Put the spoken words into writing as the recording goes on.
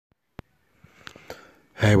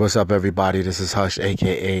Hey, what's up, everybody? This is Hush,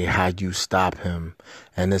 aka How You Stop Him,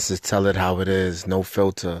 and this is Tell It How It Is, No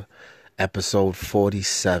Filter, episode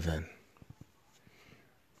 47.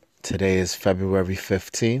 Today is February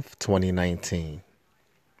 15th, 2019.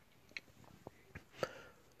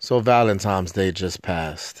 So, Valentine's Day just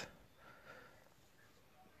passed.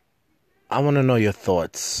 I want to know your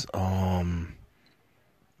thoughts. I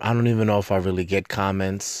don't even know if I really get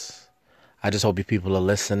comments. I just hope you people are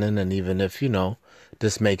listening, and even if,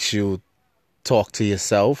 this makes you talk to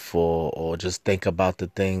yourself or just think about the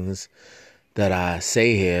things that I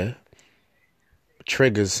say here,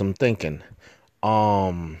 triggers some thinking.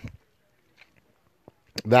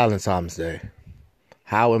 Valentine's Day.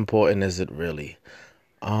 How important is it really?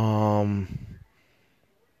 I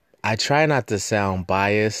try not to sound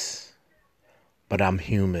biased, but I'm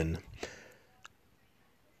human.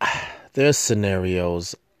 There's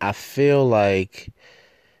scenarios. I feel like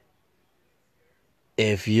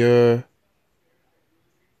if you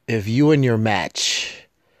and your match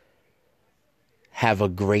have a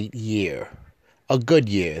great year, a good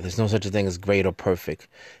year, there's no such a thing as great or perfect.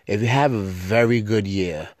 If you have a very good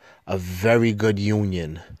year, a very good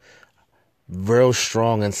union, real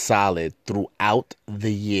strong and solid throughout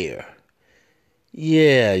the year,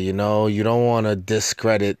 yeah, you don't want to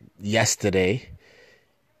discredit yesterday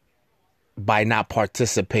by not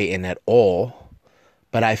participating at all.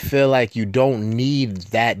 But I feel like you don't need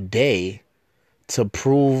that day to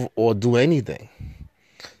prove or do anything.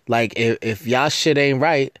 Like, if y'all shit ain't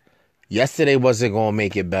right, yesterday wasn't going to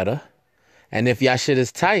make it better. And if y'all shit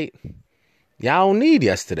is tight, y'all don't need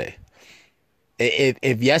yesterday.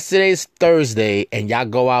 If yesterday's Thursday and y'all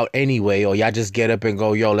go out anyway, or y'all just get up and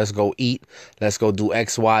go, yo, let's go eat, let's go do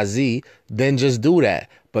XYZ, then just do that.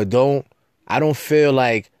 But I don't feel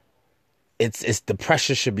like it's the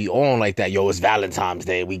pressure should be on like that. Yo, it's Valentine's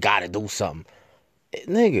Day. We got to do something.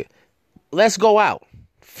 Nigga, let's go out.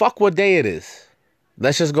 Fuck what day it is.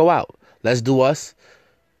 Let's just go out. Let's do us.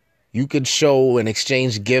 You could show and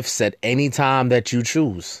exchange gifts at any time that you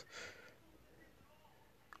choose.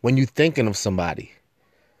 When you're thinking of somebody.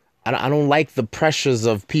 I don't like the pressures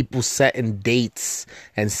of people setting dates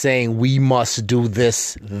and saying we must do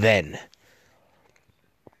this then.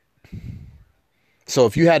 So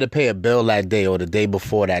if you had to pay a bill that day or the day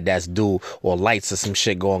before that's due, or lights or some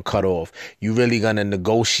shit going cut off, you really gonna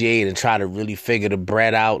negotiate and try to really figure the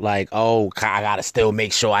bread out like, oh, I gotta still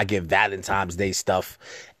make sure I get Valentine's Day stuff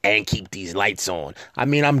and keep these lights on. I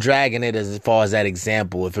mean, I'm dragging it as far as that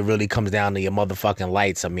example. If it really comes down to your motherfucking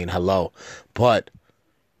lights, I mean, hello. But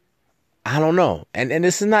I don't know. And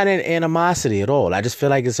this is not an animosity at all. I just feel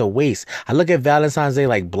like it's a waste. I look at Valentine's Day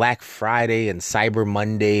like Black Friday and Cyber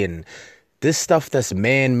Monday and this stuff that's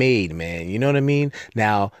man-made, man. You know what I mean?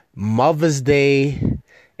 Now, Mother's Day,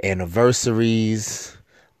 anniversaries,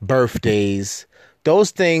 birthdays, those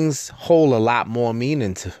things hold a lot more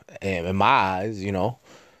meaning in my eyes,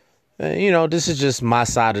 this is just my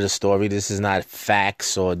side of the story. This is not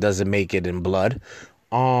facts, or it doesn't make it in blood.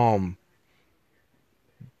 I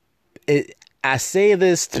say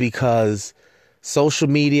this because social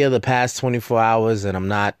media the past 24 hours, and I'm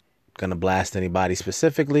not going to blast anybody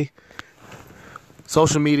specifically,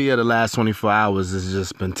 social media the last 24 hours has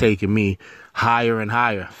just been taking me higher and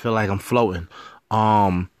higher. I feel like I'm floating.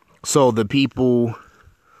 So the people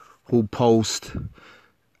who post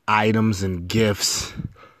items and gifts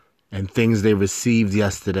and things they received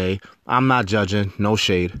yesterday, I'm not judging, no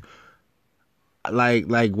shade. Like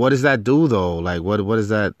what does that do though? Like what is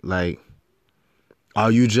that like? Are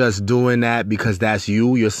you just doing that because that's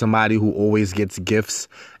you? You're somebody who always gets gifts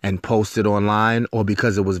and posted online, or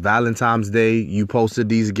because it was Valentine's Day, you posted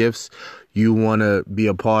these gifts? You want to be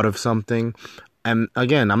a part of something? And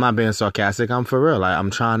again, I'm not being sarcastic. I'm for real. I'm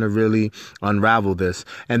trying to really unravel this.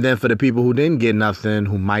 And then for the people who didn't get nothing,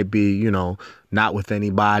 who might be, not with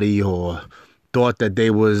anybody, or thought that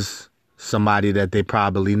they was somebody that they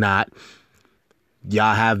probably not,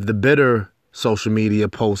 y'all have the bitter social media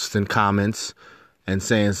posts and comments and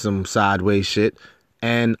saying some sideways shit,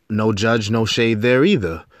 and no judge, no shade there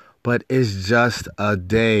either. But it's just a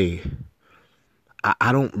day.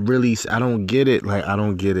 I don't get it. I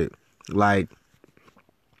don't get it. I'm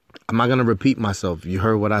not going to repeat myself. You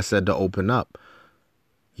heard what I said to open up.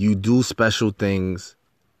 You do special things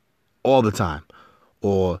all the time,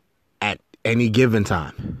 or at any given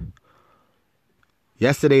time.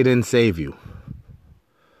 Yesterday didn't save you.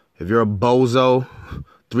 If you're a bozo,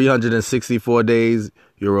 364 days,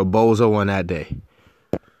 you're a bozo on that day.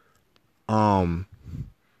 I'll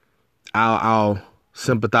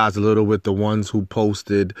sympathize a little with the ones who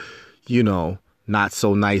posted, not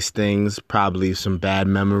so nice things, probably some bad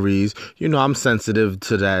memories. I'm sensitive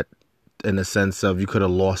to that in the sense of you could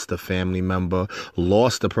have lost a family member,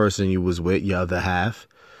 lost the person you was with, your other half,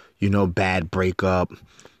 bad breakup.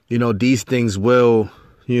 These things will,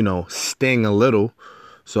 sting a little.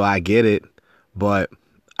 So I get it. But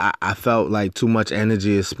I felt like too much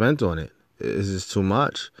energy is spent on it. It's just too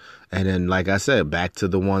much. And then, like I said, back to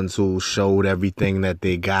the ones who showed everything that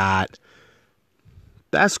they got.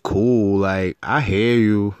 That's cool. Like, I hear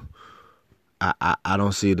you. I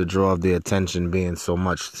don't see the draw of the attention being so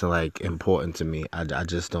much to like important to me. I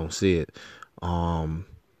just don't see it. I'm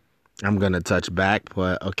gonna touch back,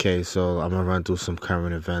 but okay, so I'm gonna run through some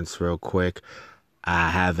current events real quick. I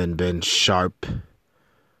haven't been sharp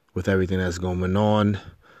with everything that's going on.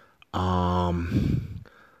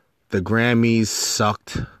 The Grammys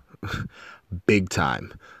sucked big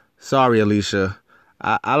time. Sorry, Alicia.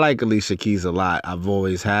 I like Alicia Keys a lot. I've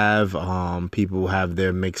always have. People have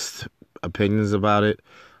their mixed opinions about it,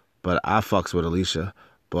 but I fucks with Alicia.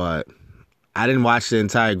 But I didn't watch the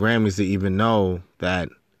entire Grammys to even know that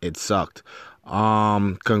it sucked.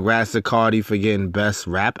 Congrats to Cardi for getting Best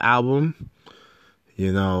Rap Album.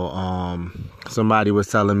 Somebody was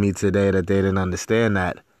telling me today that they didn't understand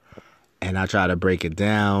that, and I try to break it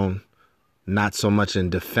down, not so much in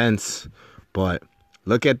defense, but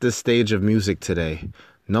look at the stage of music today.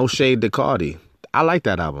 No shade to Cardi. I like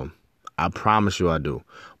that album. I promise you I do.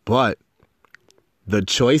 But the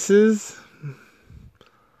choices,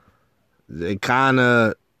 they kind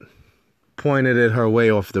of pointed it her way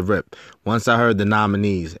off the rip once I heard the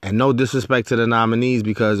nominees. And no disrespect to the nominees,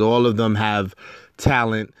 because all of them have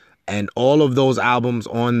talent, and all of those albums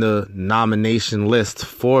on the nomination list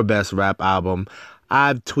for Best Rap Album,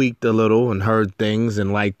 I've tweaked a little and heard things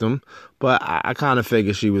and liked them, but I kind of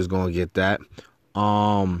figured she was going to get that.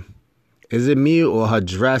 Is it me or her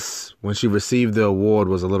dress when she received the award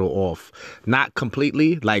was a little off? Not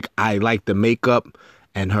completely. Like, I like the makeup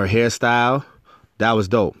and her hairstyle. That was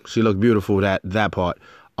dope. She looked beautiful, that part.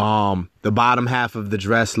 The bottom half of the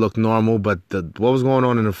dress looked normal, but what was going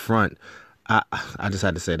on in the front, I just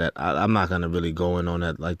had to say that. I'm not going to really go in on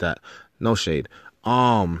that like that. No shade.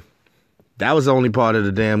 That was the only part of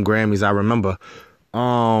the damn Grammys I remember.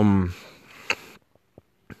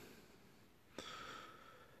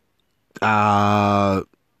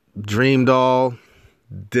 Dream Doll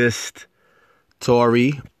dissed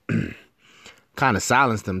Tory. Kind of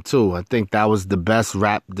silenced him too. I think that was the best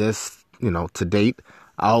rap diss, to date.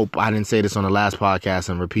 I hope I didn't say this on the last podcast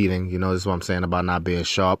and repeating. This is what I'm saying about not being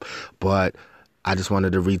sharp. But I just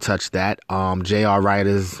wanted to retouch that. J.R.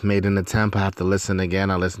 Writers made an attempt. I have to listen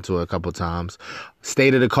again. I listened to it a couple times.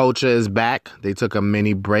 State of the Culture is back. They took a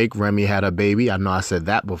mini break. Remy had a baby. I know I said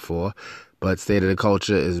that before. But State of the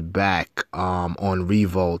Culture is back on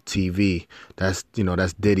Revolt TV. That's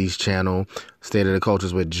Diddy's channel. State of the Culture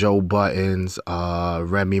is with Joe Buttons,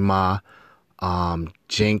 Remy Ma,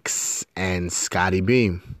 Jinx, and Scotty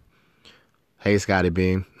Beam. Hey, Scotty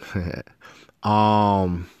Beam.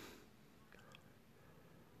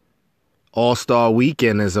 All-Star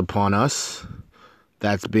Weekend is upon us.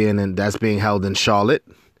 That's being held in Charlotte.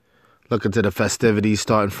 Looking to the festivities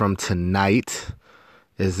starting from tonight.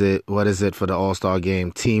 What is it for the All-Star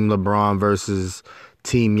game? Team LeBron versus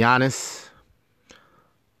Team Giannis.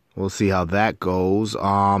 We'll see how that goes.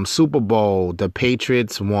 Super Bowl, the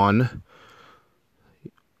Patriots won.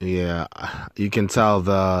 Yeah, you can tell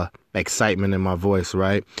the excitement in my voice,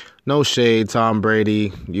 right? No shade, Tom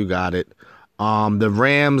Brady. You got it. The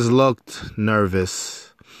Rams looked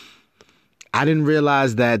nervous. I didn't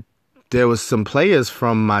realize that there was some players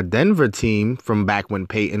from my Denver team from back when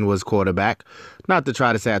Peyton was quarterback. Not to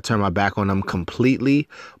try to say I turned my back on them completely,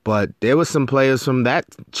 but there was some players from that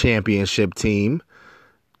championship team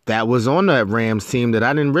that was on that Rams team that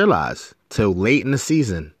I didn't realize till late in the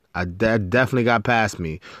season. That definitely got past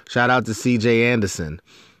me. Shout out to C.J. Anderson.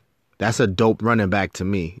 That's a dope running back to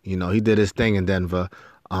me. He did his thing in Denver.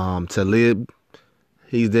 Talib,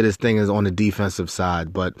 he did his thing on the defensive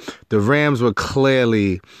side, but the Rams were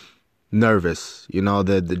clearly nervous.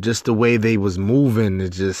 Just the way they was moving, it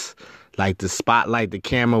just like the spotlight, the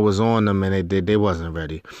camera was on them, and they wasn't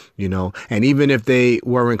ready. And even if they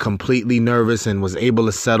weren't completely nervous and was able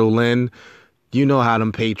to settle in, how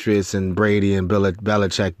them Patriots and Brady and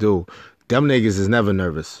Belichick do. Them niggas is never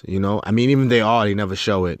nervous. I mean, even they never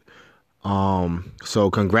show it. So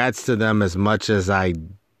congrats to them, as much as I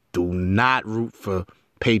do not root for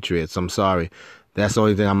Patriots. I'm sorry. That's the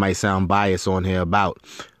only thing I might sound biased on here about.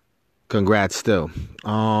 Congrats still.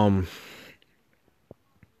 Tekashi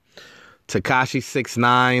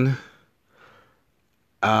 6ix9ine,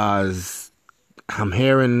 I'm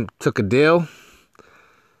hearing took a deal.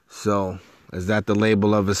 So, is that the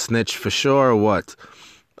label of a snitch for sure or what?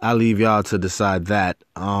 I'll leave y'all to decide that.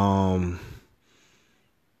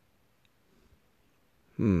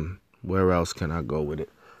 Where else can I go with it?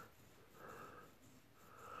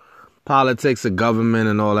 Politics of government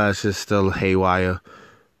and all that shit's still haywire.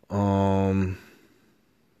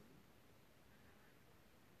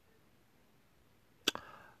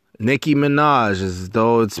 Nicki Minaj, as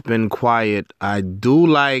though it's been quiet. I do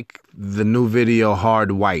like the new video,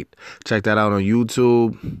 Hard White. Check that out on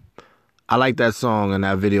YouTube. I like that song, and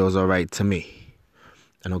that video is alright to me.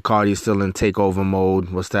 I know Cardi's still in takeover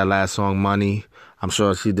mode. What's that last song, Money? I'm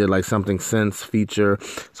sure she did like something since feature.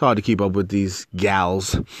 It's hard to keep up with these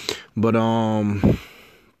gals. But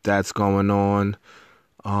that's going on.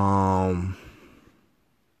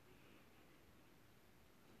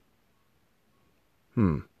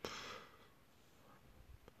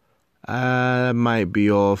 That might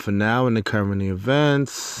be all for now in the current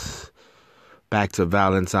events. Back to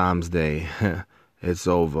Valentine's Day. It's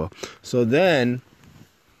over. So then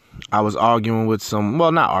I was arguing with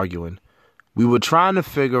not arguing. We were trying to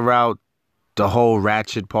figure out the whole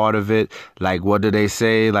ratchet part of it. Like, what do they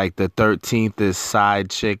say? Like, the 13th is side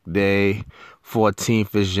chick day.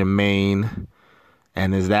 14th is your main.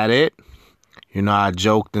 And is that it? You know, I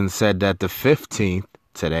joked and said that the 15th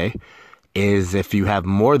today is if you have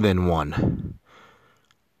more than one.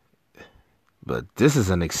 But this is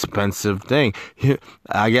an expensive thing.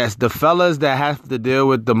 I guess the fellas that have to deal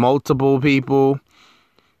with the multiple people,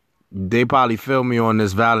 they probably feel me on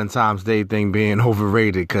this Valentine's Day thing being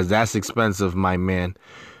overrated, because that's expensive, my man.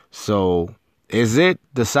 So, is it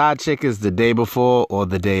the side chick is the day before or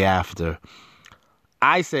the day after?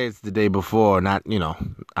 I say it's the day before, not,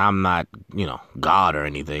 I'm not, God or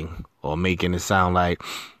anything, or making it sound like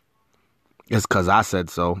it's because I said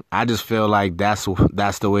so. I just feel like that's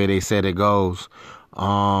the way they said it goes.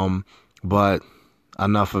 But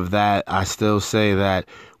enough of that. I still say that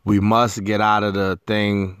we must get out of the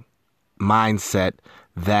mindset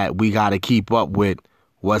that we got to keep up with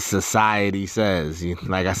what society says.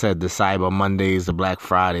 Like I said, the Cyber Mondays, the Black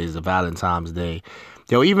Fridays, the Valentine's Day.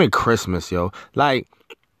 Yo, even Christmas, yo. Like,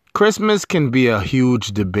 Christmas can be a huge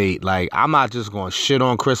debate. Like, I'm not just going to shit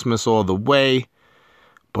on Christmas all the way,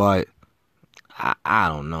 but I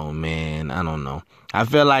don't know, man. I don't know. I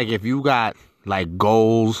feel like if you got, like,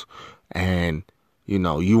 goals and,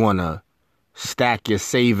 you want to stack your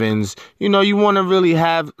savings, you want to really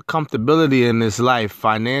have comfortability in this life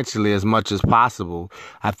financially as much as possible.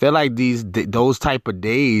 I feel like those type of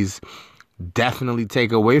days definitely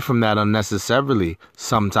take away from that unnecessarily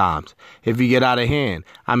sometimes if you get out of hand.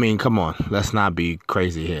 I mean, come on, let's not be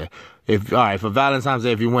crazy here. For Valentine's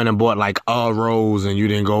Day, if you went and bought like a rose and you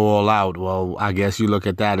didn't go all out, well, I guess you look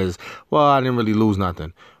at that as, well, I didn't really lose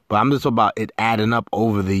nothing. But I'm just about it adding up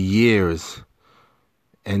over the years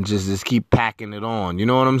and just keep packing it on. You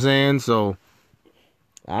know what I'm saying? So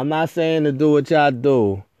I'm not saying to do what y'all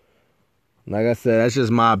do. Like I said, that's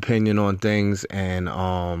just my opinion on things.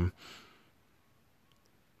 And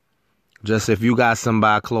just if you got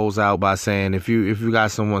somebody, close out by saying if you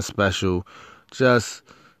got someone special, just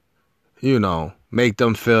make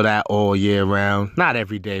them feel that all year round. Not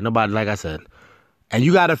every day. Nobody, like I said. And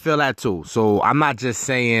you got to feel that too. So I'm not just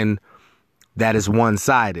saying that it's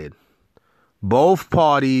one-sided. Both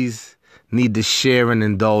parties need to share and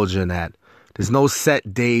indulge in that. There's no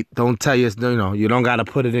set date. Don't tell you don't got to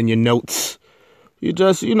put it in your notes. You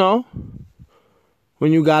just, when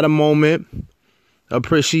you got a moment,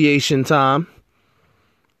 appreciation time.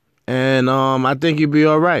 And I think you'll be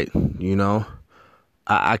all right,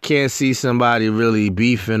 I can't see somebody really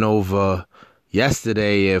beefing over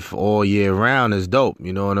yesterday if all year round is dope.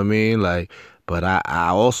 You know what I mean? Like, but I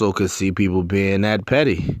also could see people being that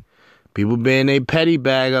petty. People being a petty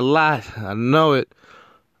bag a lot. I know it.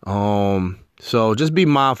 So just be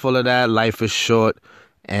mindful of that. Life is short,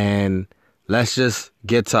 and let's just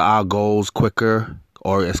get to our goals quicker,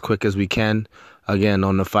 or as quick as we can. Again,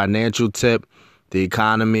 on the financial tip, the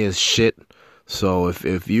economy is shit. So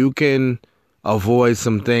if you can avoid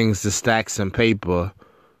some things to stack some paper,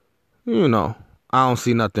 I don't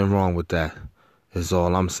see nothing wrong with that, is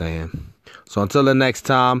all I'm saying. So until the next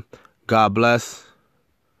time, God bless.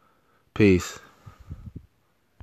 Peace.